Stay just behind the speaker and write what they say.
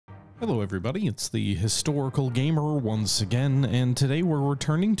Hello everybody, it's the Historical Gamer once again, and today we're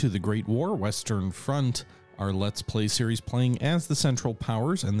returning to the Great War Western Front, our Let's Play series playing as the Central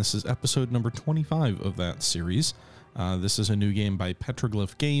Powers, and this is episode number 25 of that series. This is a new game by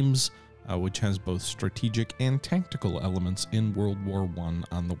Petroglyph Games, which has both strategic and tactical elements in World War I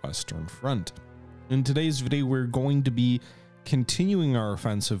on the Western Front. In today's video, we're going to be continuing our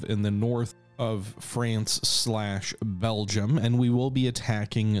offensive in the north of France/Belgium, and we will be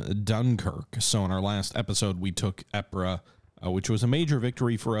attacking Dunkirk. So in our last episode, we took Ypres, which was a major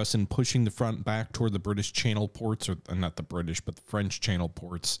victory for us in pushing the front back toward the British Channel ports, or not the British, but the French Channel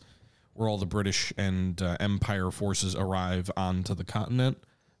ports, where all the British and Empire forces arrive onto the continent.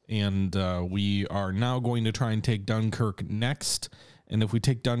 And we are now going to try and take Dunkirk next. And if we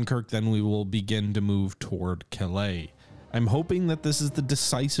take Dunkirk, then we will begin to move toward Calais. I'm hoping that this is the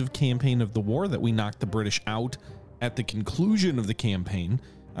decisive campaign of the war, that we knock the British out at the conclusion of the campaign,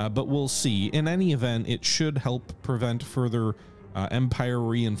 but we'll see. In any event, it should help prevent further Empire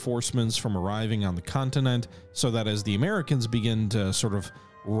reinforcements from arriving on the continent, so that as the Americans begin to sort of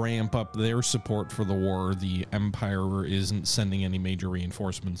ramp up their support for the war, the Empire isn't sending any major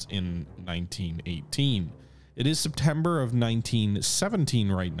reinforcements in 1918. It is September of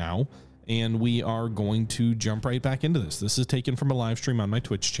 1917 right now, and we are going to jump right back into this. This is taken from a live stream on my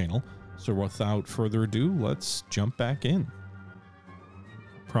Twitch channel. So without further ado, let's jump back in.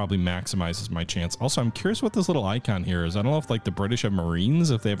 Probably maximizes my chance. Also, I'm curious what this little icon here is. I don't know if like the British have Marines,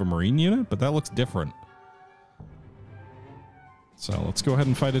 if they have a Marine unit, but that looks different. So let's go ahead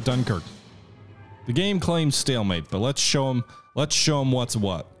and fight at Dunkirk. The game claims stalemate, but let's show them what's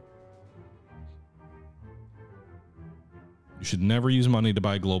what. You should never use money to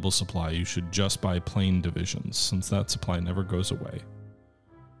buy global supply. You should just buy plain divisions, since that supply never goes away.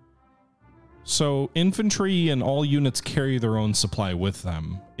 So infantry and all units carry their own supply with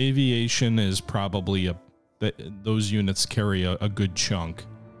them. Aviation is probably those units carry a good chunk.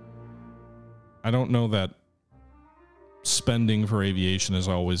 I don't know that spending for aviation is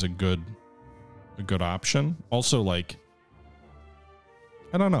always a good option. Also, like,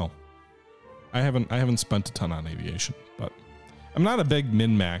 I don't know. I haven't spent a ton on aviation, but I'm not a big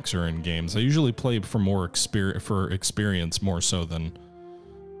min-maxer in games. I usually play for experience more so than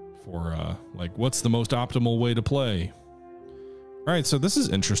for like what's the most optimal way to play. All right, so this is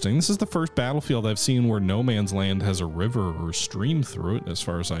interesting. This is the first battlefield I've seen where no man's land has a river or stream through it, as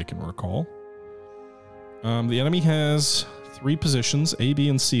far as I can recall. The enemy has 3 positions, A, B,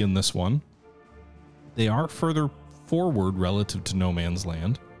 and C in this one. They are further forward relative to no man's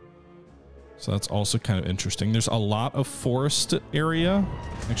land. So that's also kind of interesting. There's a lot of forest area.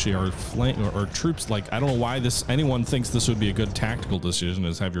 Actually, our troops, like, I don't know why anyone thinks this would be a good tactical decision,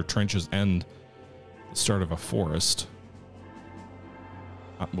 is have your trenches end the start of a forest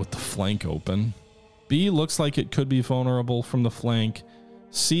with the flank open. B looks like it could be vulnerable from the flank.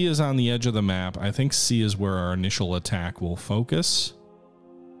 C is on the edge of the map. I think C is where our initial attack will focus.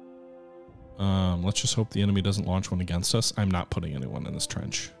 Let's just hope the enemy doesn't launch one against us. I'm not putting anyone in this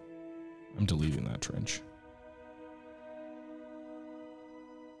trench. I'm deleting that trench.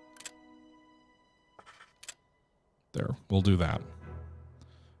 There, we'll do that.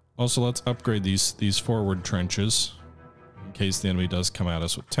 Also, let's upgrade these forward trenches in case the enemy does come at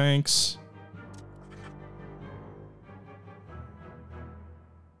us with tanks.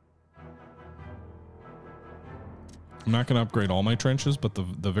 I'm not going to upgrade all my trenches, but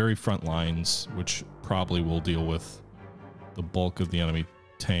the very front lines, which probably will deal with the bulk of the enemy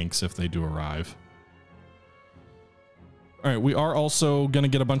tanks if they do arrive. All right, we are also going to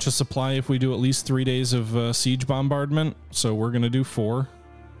get a bunch of supply if we do at least 3 days of siege bombardment, so we're going to do 4.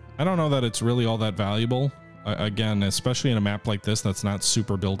 I don't know that it's really all that valuable. Again, especially in a map like this that's not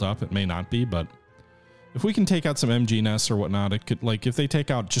super built up, it may not be, but if we can take out some MG nests or whatnot, it could, like, if they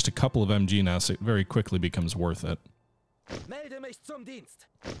take out just a couple of MG nests, it very quickly becomes worth it. Melde mich zum Dienst.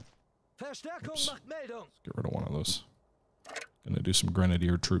 Verstärkung macht Meldung. Let's get rid of one of those. Gonna do some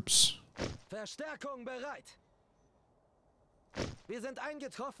grenadier troops. Verstärkung bereit. Wir sind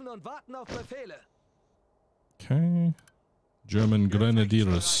eingetroffen und warten auf Befehle. Okay. German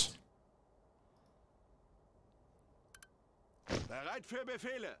Grenadiers. Bereit für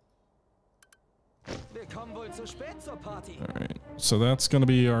Befehle. Wir kommen wohl zu spät zur Party. All right. So that's gonna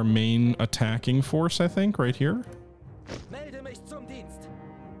be our main attacking force, I think, right here. Melde mich zum Dienst.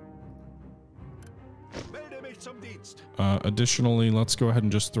 Melde mich zum Dienst. Additionally, let's go ahead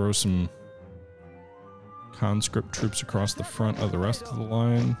and just throw some conscript troops across the front of the rest of the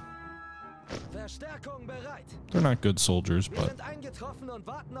line. Verstärkung bereit. They're not good soldiers, Wir but sind eingetroffen und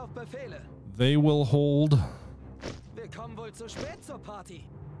warten auf Befehle. they will hold. Wir kommen wohl zu spät zur Party.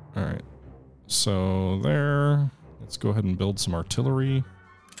 All right. So there. Let's go ahead and build some artillery.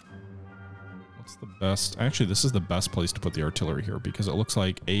 What's the best? Actually, this is the best place to put the artillery here because it looks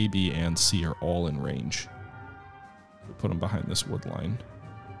like A, B, and C are all in range. We'll put them behind this wood line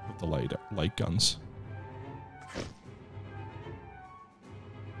with the light guns.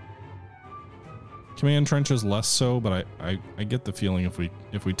 Command trenches less so, but I get the feeling if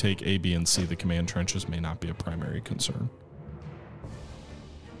we take A, B, and C, the command trenches may not be a primary concern.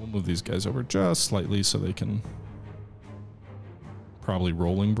 We'll move these guys over just slightly so they can probably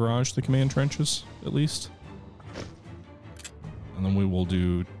rolling barrage the command trenches at least. And then we will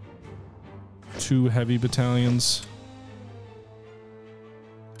do 2 heavy battalions.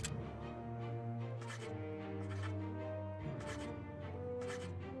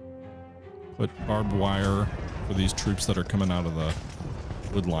 Put barbed wire for these troops that are coming out of the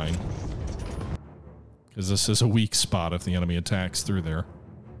wood line. Because this is a weak spot if the enemy attacks through there.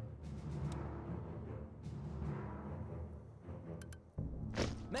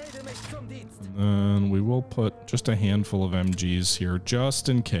 And then we will put just a handful of MGs here just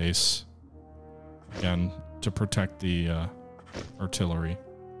in case. Again, to protect the artillery.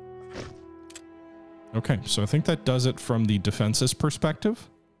 Okay, so I think that does it from the defenses perspective.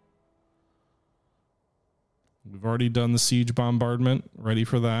 We've already done the siege bombardment. Ready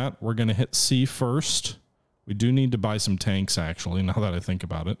for that. We're going to hit C first. We do need to buy some tanks, actually, now that I think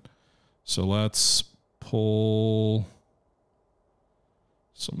about it. So let's pull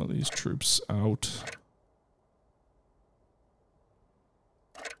some of these troops out.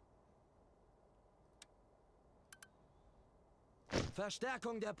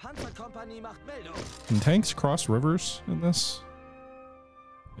 Verstärkung der Panzerkompanie macht Meldung. Can tanks cross rivers in this?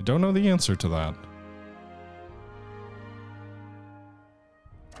 I don't know the answer to that.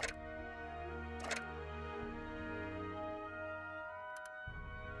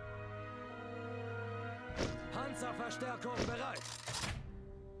 Panzerverstärkung bereit.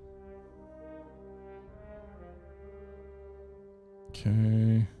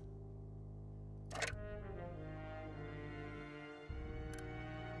 Okay.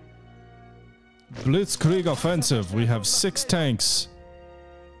 Blitzkrieg offensive. We have 6 tanks.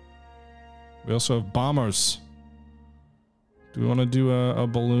 We also have bombers. Do we want to do a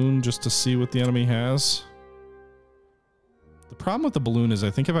balloon just to see what the enemy has? The problem with the balloon is I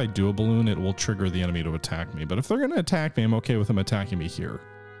think if I do a balloon, it will trigger the enemy to attack me. But if they're going to attack me, I'm okay with them attacking me here.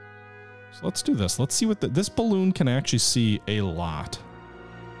 So let's do this. Let's see what this balloon can actually see a lot.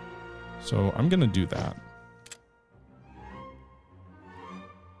 So I'm going to do that.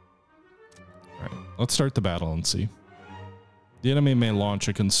 All right, let's start the battle and see. The enemy may launch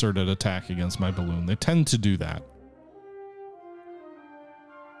a concerted attack against my balloon. They tend to do that.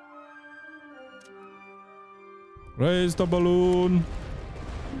 Raise the balloon.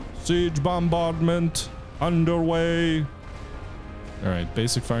 Siege bombardment underway. All right,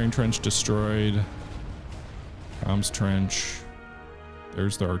 basic firing trench destroyed. Comms trench.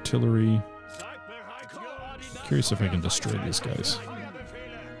 There's the artillery. Curious if I can destroy these guys.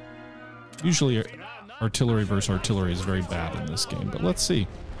 Usually artillery versus artillery is very bad in this game, but let's see.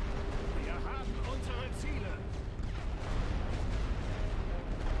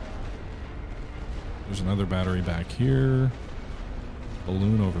 There's another battery back here.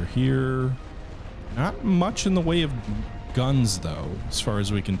 Balloon over here. Not much in the way of guns, though, as far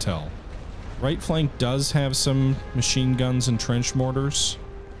as we can tell. Right flank does have some machine guns and trench mortars.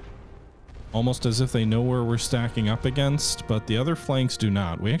 Almost as if they know where we're stacking up against, but the other flanks do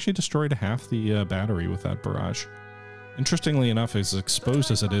not. We actually destroyed half the battery with that barrage. Interestingly enough, as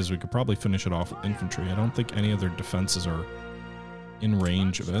exposed as it is, we could probably finish it off with infantry. I don't think any other defenses are in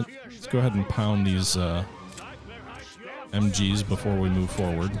range of it. Let's go ahead and pound these MGs before we move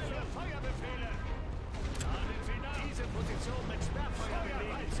forward.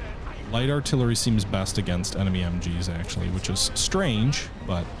 Light artillery seems best against enemy MGs, actually, which is strange,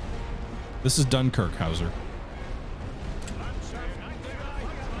 but this is Dunkirk, Hauser.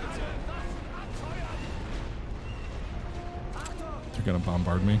 They're gonna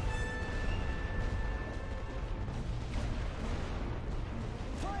bombard me.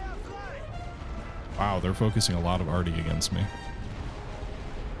 Wow, they're focusing a lot of arty against me.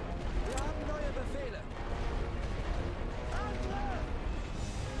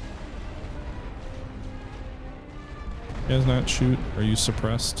 You guys not shoot? Are you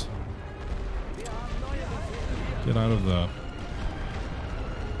suppressed? Get out of the...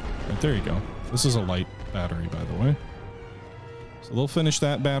 Right, there you go. This is a light battery, by the way. So they'll finish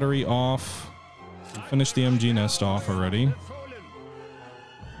that battery off. We'll finish the MG nest off already.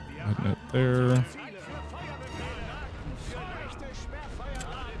 Hitting it there.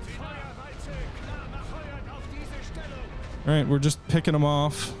 All right, we're just picking them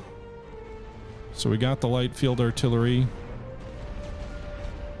off. So we got the light field artillery.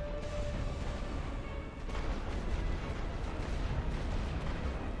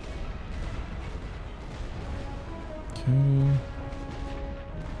 Okay.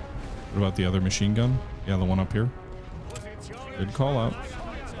 What about the other machine gun? Yeah, the one up here. Good call out.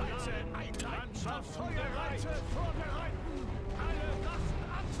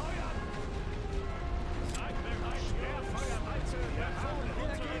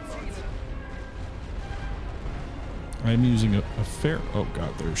 I'm using a fair... Oh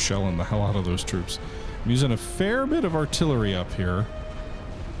god, they're shelling the hell out of those troops. I'm using a fair bit of artillery up here.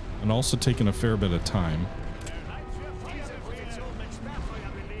 And also taking a fair bit of time.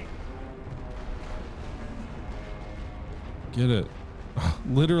 Get it.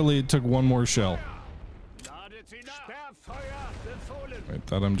 Literally, it took one more shell. Right,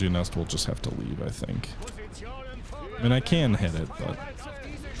 that MG nest will just have to leave, I think. I mean, I can hit it, but...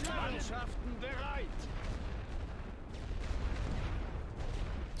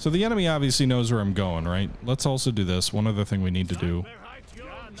 So the enemy obviously knows where I'm going, right? Let's also do this. One other thing we need to do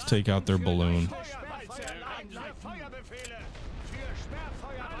is take out their balloon.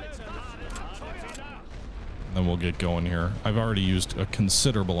 And then we'll get going here. I've already used a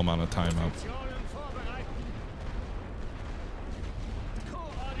considerable amount of time up.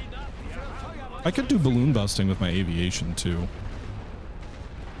 I could do balloon busting with my aviation too.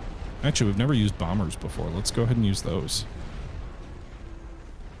 Actually, we've never used bombers before. Let's go ahead and use those.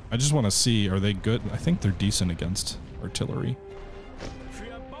 I just want to see, are they good? I think they're decent against artillery.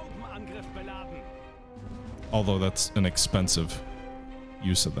 Although that's an expensive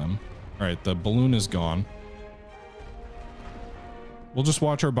use of them. All right, the balloon is gone. We'll just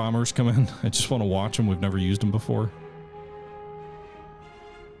watch our bombers come in. I just want to watch them. We've never used them before.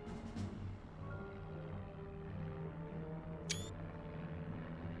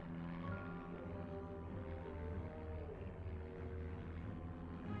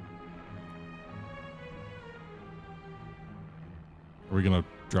 Are we gonna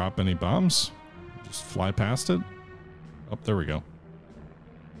drop any bombs? Just fly past it? Oh, there we go.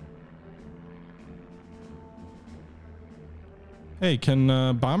 Hey,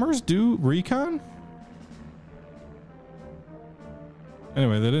 can bombers do recon?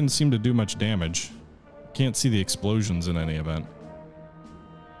 Anyway, they didn't seem to do much damage. Can't see the explosions in any event.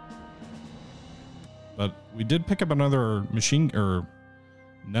 But we did pick up another machine or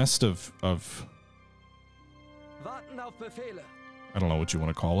nest of I don't know what you want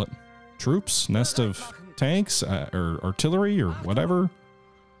to call it. Troops, nest of tanks or artillery or whatever.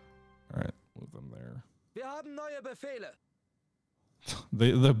 All right, move them there.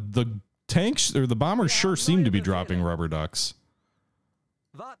 The tanks or the bombers sure seem to be dropping rubber ducks.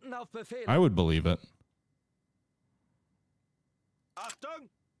 I would believe it. Achtung!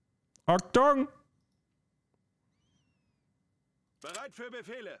 Achtung! Bereit für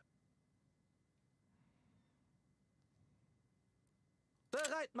Befehle.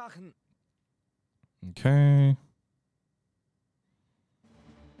 Bereit machen. Okay.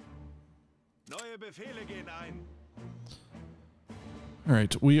 Neue Befehle gehen ein. All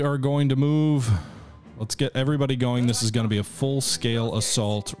right, we are going to move. Let's get everybody going. This is going to be a full-scale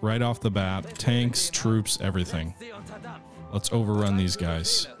assault right off the bat. Tanks, troops, everything. Let's overrun these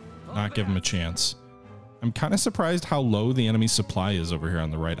guys. Not give them a chance. I'm kind of surprised how low the enemy supply is over here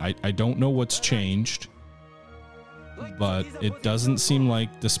on the right. I don't know what's changed, but it doesn't seem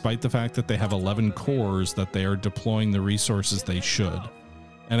like, despite the fact that they have 11 cores, that they are deploying the resources they should.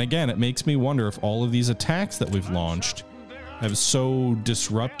 And again, it makes me wonder if all of these attacks that we've launched have so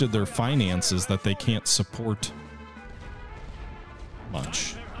disrupted their finances that they can't support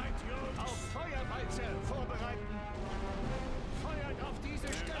much.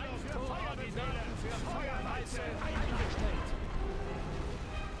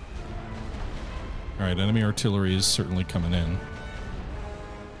 All right, enemy artillery is certainly coming in.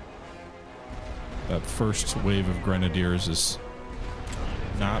 That first wave of grenadiers is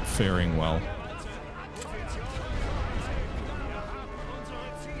not faring well.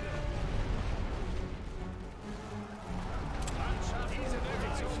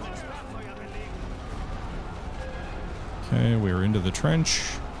 Okay, we're into the trench.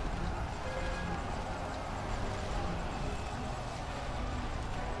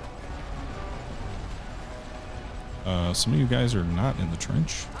 Some of you guys are not in the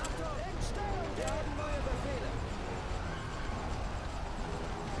trench.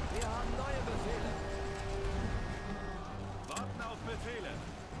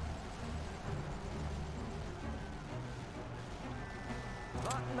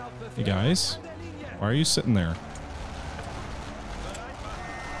 Hey guys, why are you sitting there?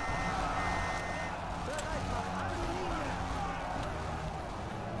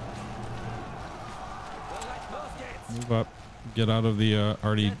 up. Get out of the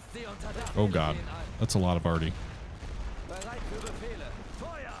arty. Oh god, that's a lot of arty.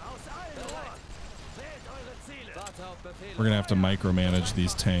 We're gonna have to micromanage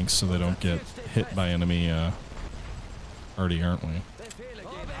these tanks so they don't get hit by enemy arty, aren't we?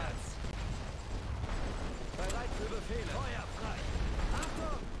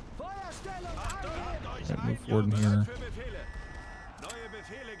 Right, move forward in here.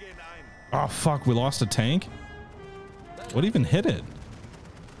 Oh fuck, we lost a tank? What even hit it?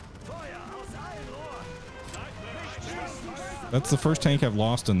 That's the first tank I've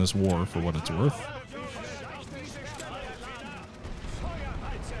lost in this war, for what it's worth.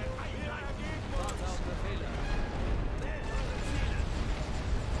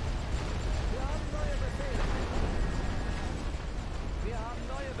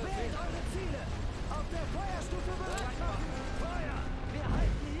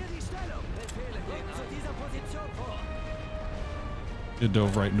 It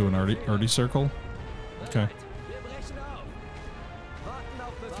dove right into an arty circle. Okay.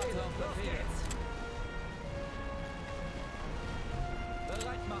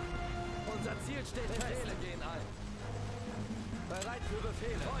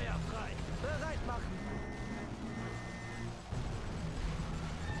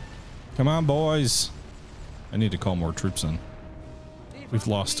 Come on, boys. I need to call more troops in. We've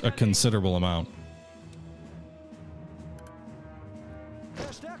lost a considerable amount.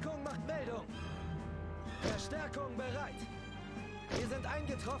 Verstärkung macht Meldung. Verstärkung bereit. Wir sind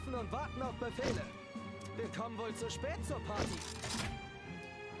eingetroffen und warten auf Befehle. Wir kommen wohl zu spät zur Party.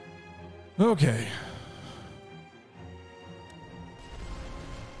 Okay.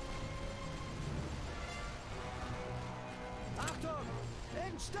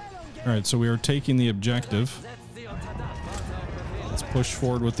 All right, so we are taking the objective. Let's push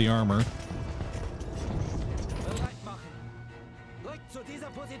forward with the armor.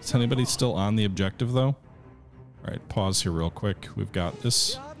 Is anybody still on the objective, though? All right, pause here real quick. We've got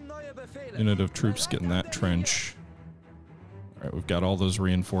this unit of troops getting that trench. All right, we've got all those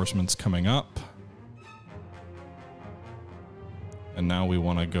reinforcements coming up. And now we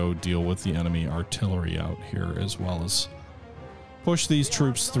want to go deal with the enemy artillery out here, as well as push these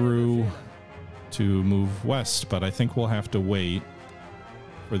troops through to move west. But I think we'll have to wait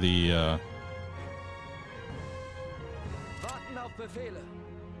for the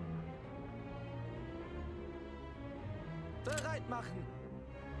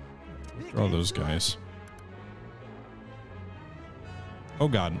withdraw those guys. Oh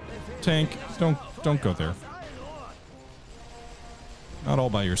god, tank, don't go there. Not all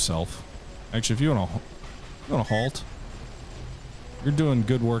by yourself. Actually, if you want to halt, you're doing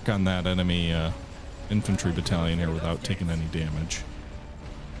good work on that enemy infantry battalion here without taking any damage.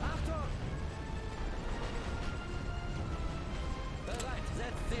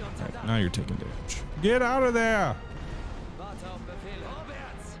 Right, now you're taking damage. Get out of there!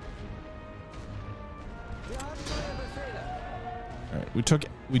 All right,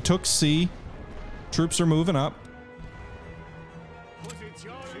 we took C. Troops are moving up.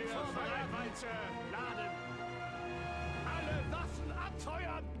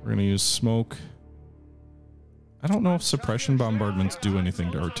 We're gonna use smoke. I don't know if suppression bombardments do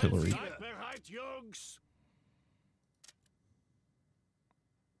anything to artillery.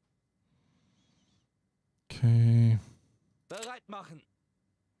 Okay.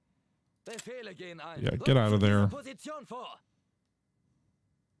 Yeah, get out of there.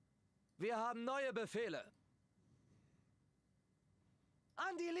 Wir haben neue Befehle.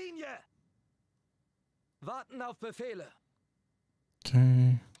 An die Linie. Warten auf Befehle.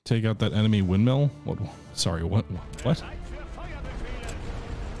 Okay. Take out that enemy windmill. What? Sorry, what? What?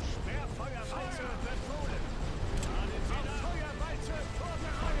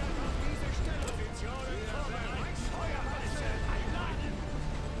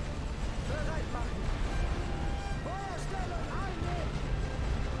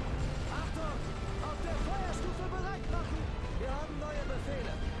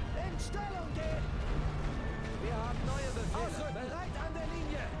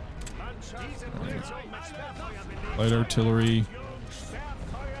 Light artillery.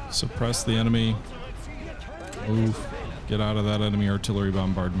 Suppress the enemy. Move. Get out of that enemy artillery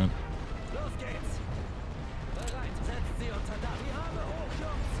bombardment.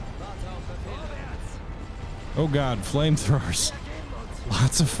 Oh god, flamethrowers.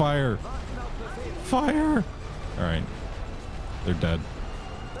 Lots of fire. Fire! Alright. They're dead.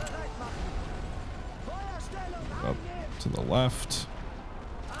 Up to the left.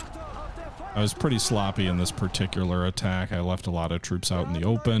 I was pretty sloppy in this particular attack. I left a lot of troops out in the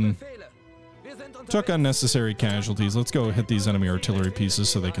open. Took unnecessary casualties. Let's go hit these enemy artillery pieces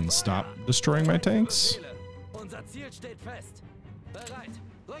so they can stop destroying my tanks. Unser Ziel steht fest. Bereit.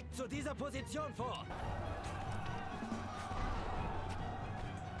 Rückt zu dieser Position vor.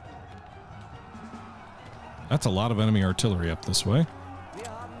 That's a lot of enemy artillery up this way. Wir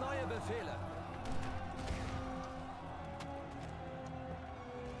haben neue Befehle.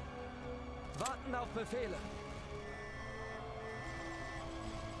 Warten auf Befehle.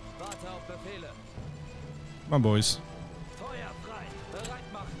 Warte auf Befehle. Come on, boys. Feuer frei. Bereit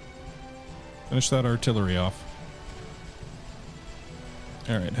machen. Finish that artillery off.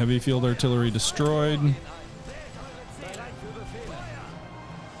 All right, heavy field artillery destroyed. Bereit für Befehle.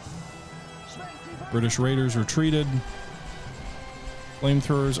 British Raiders retreated.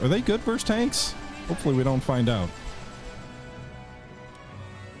 Flamethrowers, are they good versus tanks? Hopefully we don't find out.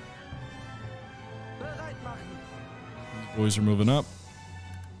 Bereit machen. These boys are moving up.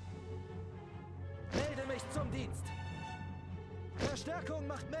 Melde mich zum Dienst. Verstärkung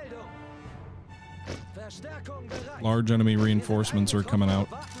macht Meldung. Verstärkung bereit. Large enemy reinforcements are coming out.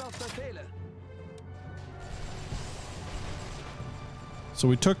 Warten auf Befehle. So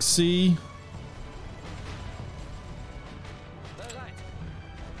we took C. Bereit.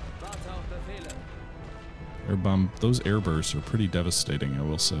 Warte auf Befehle. Those air bursts are pretty devastating, I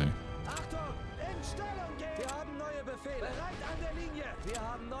will say. Achtung! In Stellung gehen! Wir haben neue Befehle. Bereit an der Linie. Wir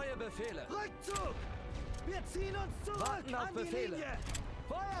haben neue Befehle. Rückzug! Wir ziehen uns zurück. Warten auf Befehle. Linie.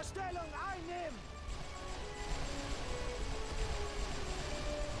 Feuerstellung einnehmen.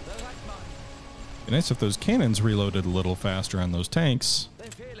 Bereit machen. It'd be nice if those cannons reloaded a little faster on those tanks.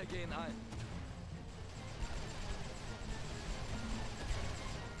 Befehle gehen ein.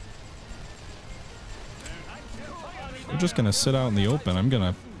 They're just gonna sit out in the open. I'm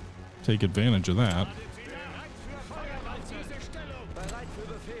gonna take advantage of that. Bereit für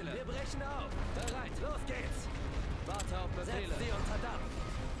Befehle. Wir brechen auf. Bereit. Los geht's. Warte auf Befehle. Setz sie unter Dampf.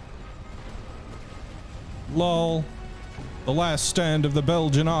 Lol. The last stand of the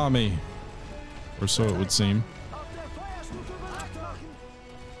Belgian army. Or so it would seem. Auf der Feuerstufe bereit machen.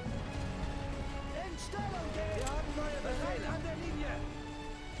 In Stellung gehen. Wir haben neue Befehle an der Linie.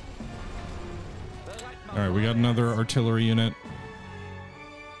 Bereit machen. Alright, we got another artillery unit.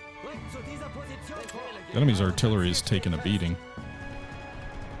 Rückt zu dieser Position vor. The enemy's artillery is taking a beating.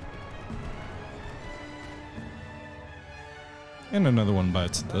 And another one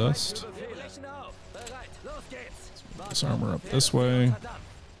bites the dust. Wir brechen auf. Bereit. Los geht's. This armor up this way.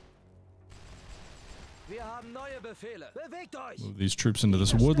 Wir haben neue Befehle. Bewegt euch. Move these troops into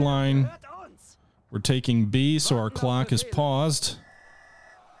this wood line. Hört uns. We're taking B, so our clock is paused.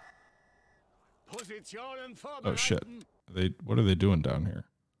 Positionen Oh shit. vorbereiten. What are they doing down here?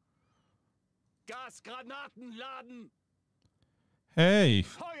 Gasgranaten laden. Hey,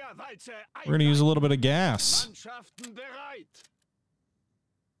 Feuerwalze we're gonna use a little bit of gas. Mannschaften bereit.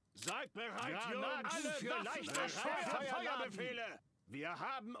 Seid bereit, Jungs. Alle für leichte schwere Feuerbefehle. Wir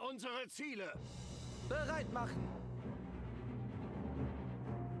haben unsere Ziele. Bereit machen.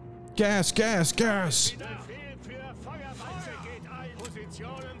 Gas, gas, gas. Befehl für Feuerwalze geht ein.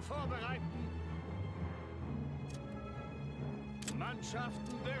 Positionen vorbereiten.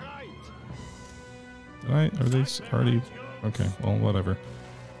 Mannschaften bereit. Are they already? Okay, well, whatever.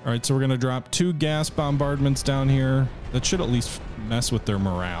 All right, so we're going to drop 2 gas bombardments down here. That should at least mess with their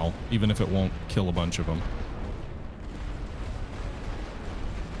morale, even if it won't kill a bunch of them.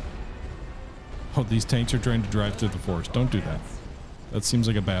 Oh, these tanks are trying to drive through the forest. Don't do that. That seems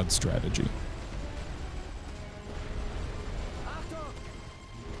like a bad strategy. Achtung!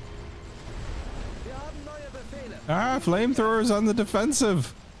 Wir haben neue Befehle. Ah, flamethrowers on the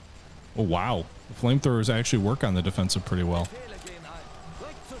defensive. Oh, wow. The flamethrowers actually work on the defensive pretty well. Befehle gehen ein.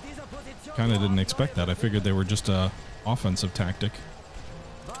 Rückt zu dieser Position Kind of vor. didn't expect that. I figured they were just a offensive tactic.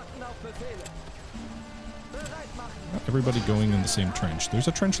 Warten auf Befehle. Bereit machen. Not everybody going in the same trench. There's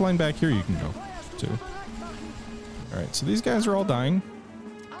a trench line back here you can go to. Bereit machen. All right, so these guys are all dying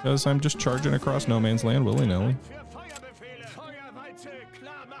because I'm just charging across no man's land willy-nilly. Für Feuerbefehle. Feuerwalze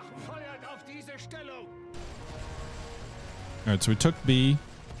klar machen. Feuert auf diese Stellung. All right, so we took B.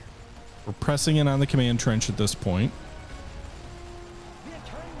 We're pressing in on the command trench at this point. Wir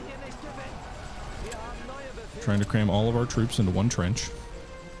können hier nicht gewinnen. Wir haben neue Befehle. Trying to cram all of our troops into one trench.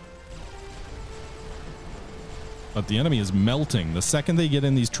 But the enemy is melting. The second they get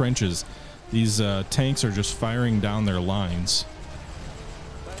in these trenches, these tanks are just firing down their lines.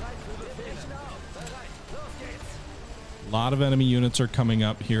 Bereit für Befehle. Bereit. Los geht's. A lot of enemy units are coming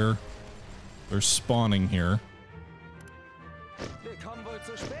up here. They're spawning here. Wir kommen wohl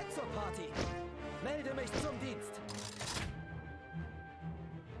zu spät zur Party. Melde mich zum Dienst.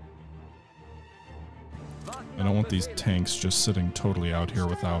 I don't want these tanks just sitting totally out here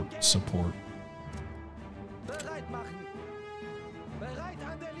without support. Bereit machen. Bereit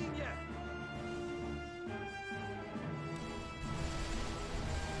an der Linie.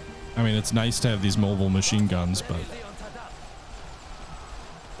 I mean, it's nice to have these mobile machine guns, but Sie unter Dach.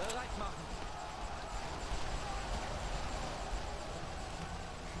 Bereit machen.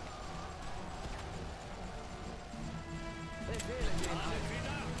 Befehle gehen ein.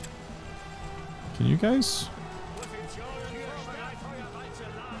 can you guys?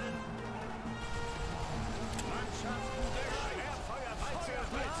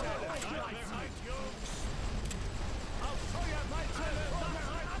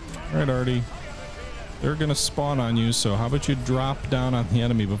 All right, Artie. They're gonna spawn on you, so how about you drop down on the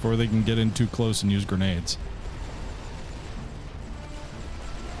enemy before they can get in too close and use grenades?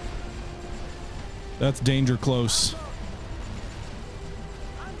 That's danger close.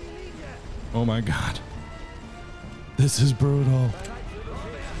 Oh my god. This is brutal.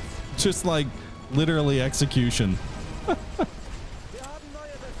 Just like literally execution. Wir haben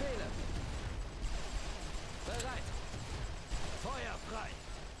neue Befehle. Bereit. Feuer frei.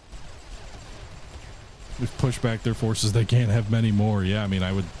 We've pushed back their forces. They can't have many more. Yeah, I mean,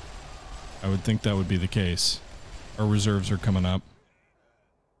 I would think that would be the case. Our reserves are coming up.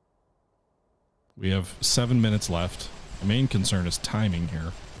 We have 7 minutes left. The main concern is timing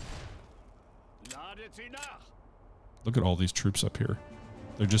here. Look at all these troops up here.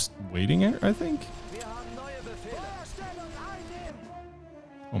 They're just waiting, I think. Wir haben neue Befehle. Feuerstellung einnehmen.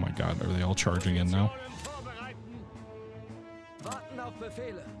 Oh my god, are they all charging in now? Warten auf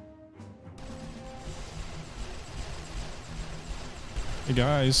Befehle. Hey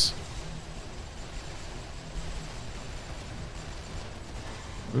guys.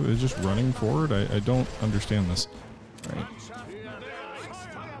 Are they just running forward? I don't understand this. All right.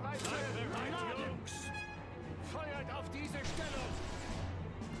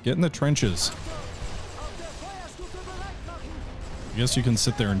 Get in the trenches. Auf der Feuerstufe bereit machen. I guess you can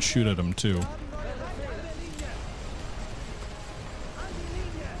sit there and shoot at them too. Bereit an der Linie. An die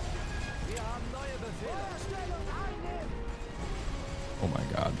Linie. Wir haben neue Befehle. Feuerstellung einnehmen. Oh my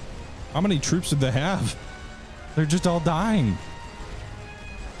god. How many troops did they have? They're just all dying.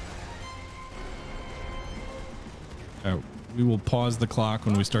 Oh, we will pause the clock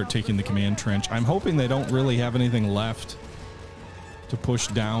when we start taking the command trench. I'm hoping they don't really have anything left to push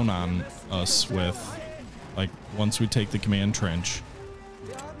down on us with, like, once we take the command trench.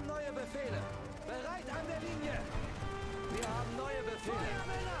 Wir haben neue Befehle. Bereit an der Linie. Wir haben neue Befehle.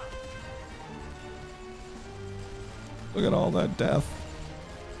 Look at all that death.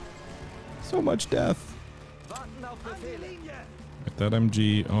 So much death. Warten auf Befehle. Get that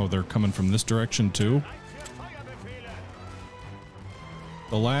MG. Oh, they're coming from this direction too.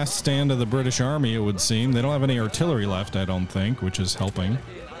 The last stand of the British Army, it would seem. They don't have any artillery left, I don't think, which is helping.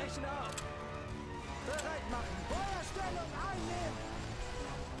 Brechen auf. Bereit machen. Feuerstellung einnehmen.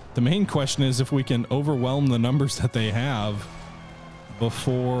 The main question is if we can overwhelm the numbers that they have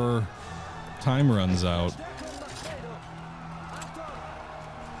before time runs out.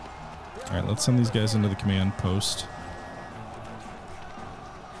 All right, let's send these guys into the command post.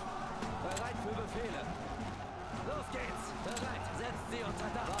 Bereit für Befehle. Los geht's. Bereit. Setzt sie unter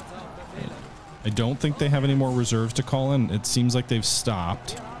Dach. Warte auf Befehle. I don't think they have any more reserves to call in. It seems like they've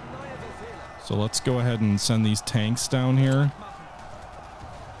stopped. Wir haben neue Befehle. So let's go ahead and send these tanks down here.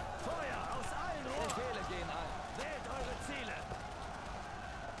 Feuer aus allen Rohren. Befehle gehen ein. Wählt eure Ziele.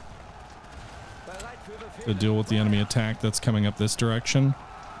 Bereit für To Befehle. deal with the enemy attack that's coming up this direction.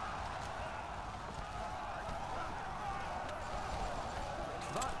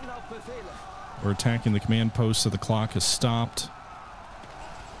 Warten auf Befehle. We're attacking the command post, so the clock has stopped.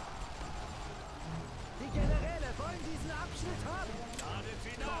 Die Generäle wollen diesen Abschnitt haben.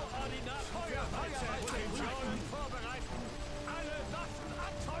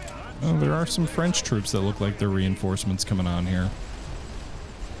 Oh, there are some French troops that look like they're reinforcements coming on here.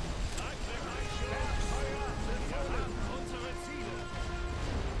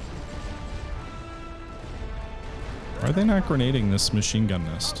 Why are they not grenading this machine gun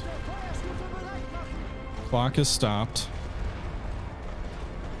nest? Clock has stopped.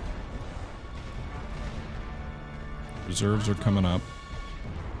 Reserves are coming up.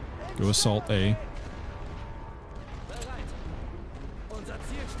 Go assault A. Bereit. Unser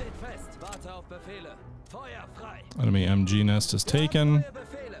Ziel steht fest. Warte auf Befehle. Feuer frei. Enemy MG nest is taken. Neue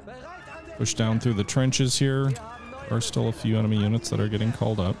Befehle. Bereit an der Push down through the trenches here. Wir haben neue There are still a few enemy units that are getting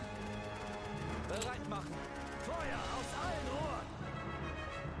called up. Bereit machen. Feuer aus allen Rohren.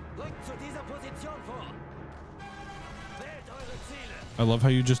 Rückt zu dieser Position vor. Wählt eure Ziele. I love how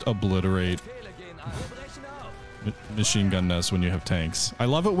you just obliterate Befehle gehen ein. Wir brechen auf. machine gun nest when you have tanks. I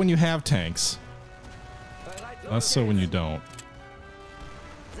love it when you have tanks. Less so when you don't.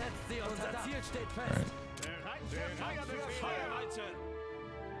 Alright.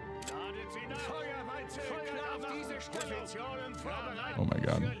 Oh my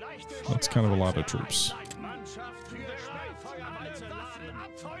god. That's kind of a lot of troops.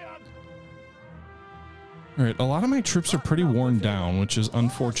 Alright, a lot of my troops are pretty worn down, which is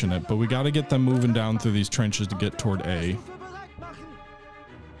unfortunate, but we gotta get them moving down through these trenches to get toward A.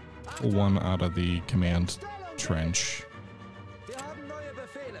 Pull one out of the command trench.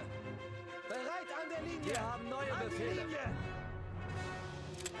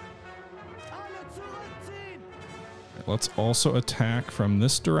 Let's also attack from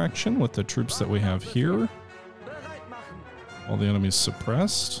this direction with the troops that we have here. All the enemies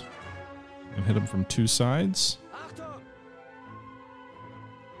suppressed. And hit them from two sides.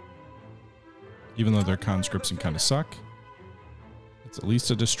 Even though their conscripts can kind of suck. It's at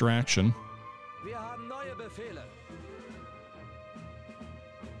least a distraction.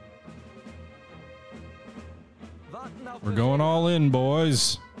 We're going all in,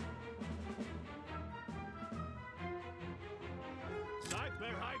 boys.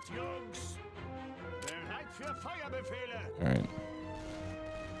 All right.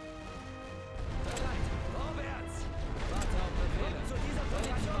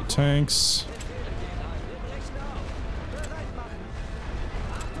 Tanks.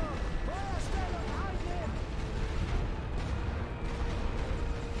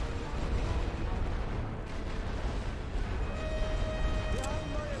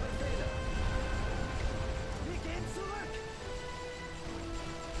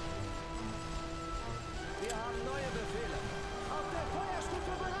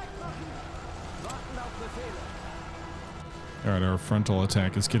 All right, our frontal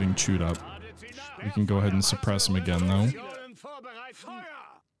attack is getting chewed up. We can go ahead and suppress them again, though.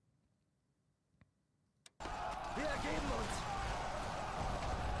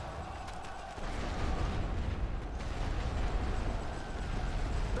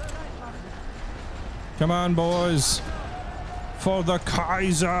 Come on, boys. For the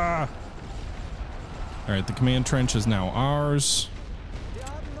Kaiser. All right, the command trench is now ours.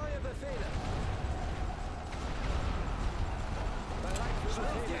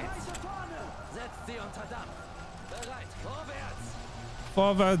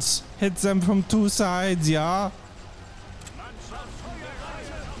 Forwards, hit them from two sides, yeah?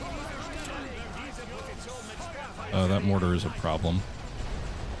 Oh, that mortar is a problem.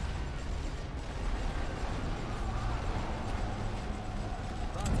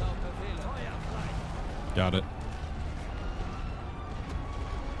 Got it.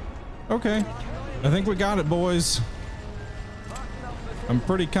 Okay. I think we got it, boys. I'm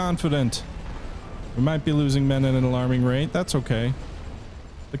pretty confident. We might be losing men at an alarming rate. That's okay.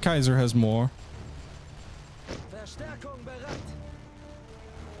 The Kaiser has more.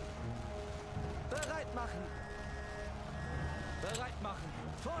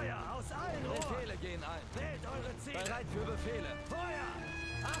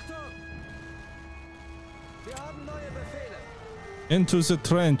 Into the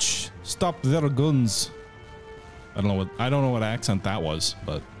trench. Stop their guns. I don't know what accent that was,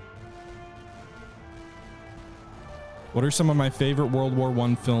 but what are some of my favorite World War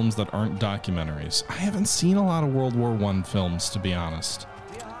I films that aren't documentaries? I haven't seen a lot of World War I films, to be honest.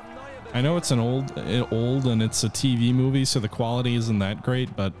 I know it's an old and it's a TV movie, so the quality isn't that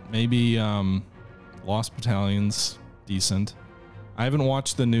great, but maybe Lost Battalion's decent. I haven't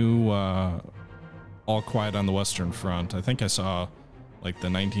watched the new All Quiet on the Western Front. I think I saw like the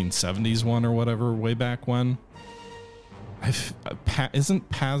 1970s one or whatever way back when. Isn't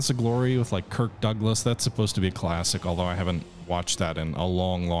Paths of Glory with like Kirk Douglas? That's supposed to be a classic, although I haven't watched that in a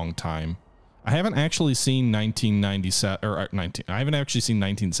long time. I haven't actually seen 1997 or I haven't actually seen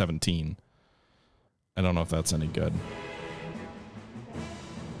 1917. I don't know if that's any good.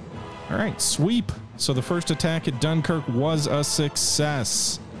 All right, sweep. So the first attack at Dunkirk was a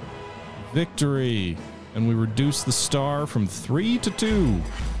success. Victory. And we reduced the star from 3 to 2.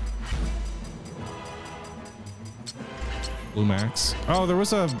 Blue Max. Oh, there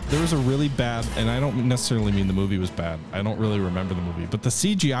was a really bad, and I don't necessarily mean the movie was bad. I don't really remember the movie, but the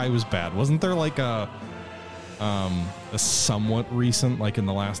CGI was bad. Wasn't there like a somewhat recent, like in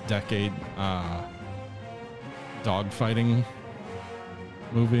the last decade, dogfighting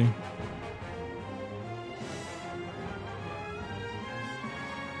movie?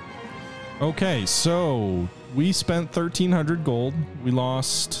 Okay, so we spent 1,300 gold. We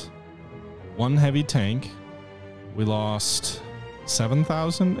lost 1 heavy tank. We lost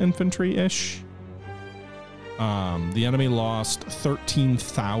 7,000 infantry-ish. The enemy lost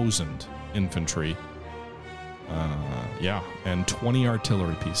 13,000 infantry. Yeah, and 20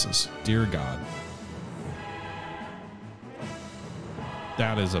 artillery pieces. Dear God.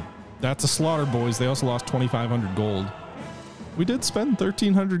 That's a slaughter, boys. They also lost 2,500 gold. We did spend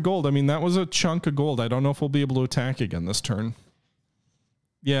 1,300 gold. I mean, that was a chunk of gold. I don't know if we'll be able to attack again this turn.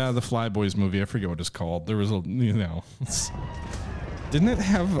 Yeah, the Flyboys movie. I forget what it's called. There was a, you know, didn't it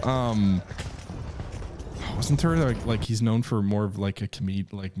have, wasn't there like he's known for more of like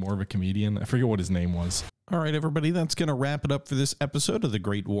more of a comedian? I forget what his name was. All right, everybody, that's going to wrap it up for this episode of the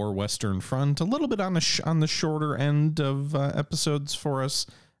Great War Western Front. A little bit on the shorter end of episodes for us.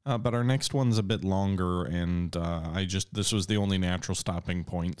 But our next one's a bit longer, and this was the only natural stopping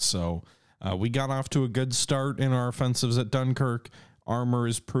point. So we got off to a good start in our offensives at Dunkirk. Armor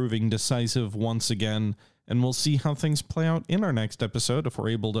is proving decisive once again, and we'll see how things play out in our next episode, if we're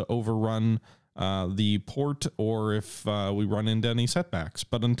able to overrun the port or if we run into any setbacks.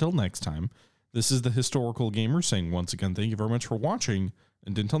 But until next time, this is the Historical Gamer saying once again, thank you very much for watching,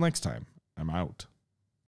 and until next time, I'm out.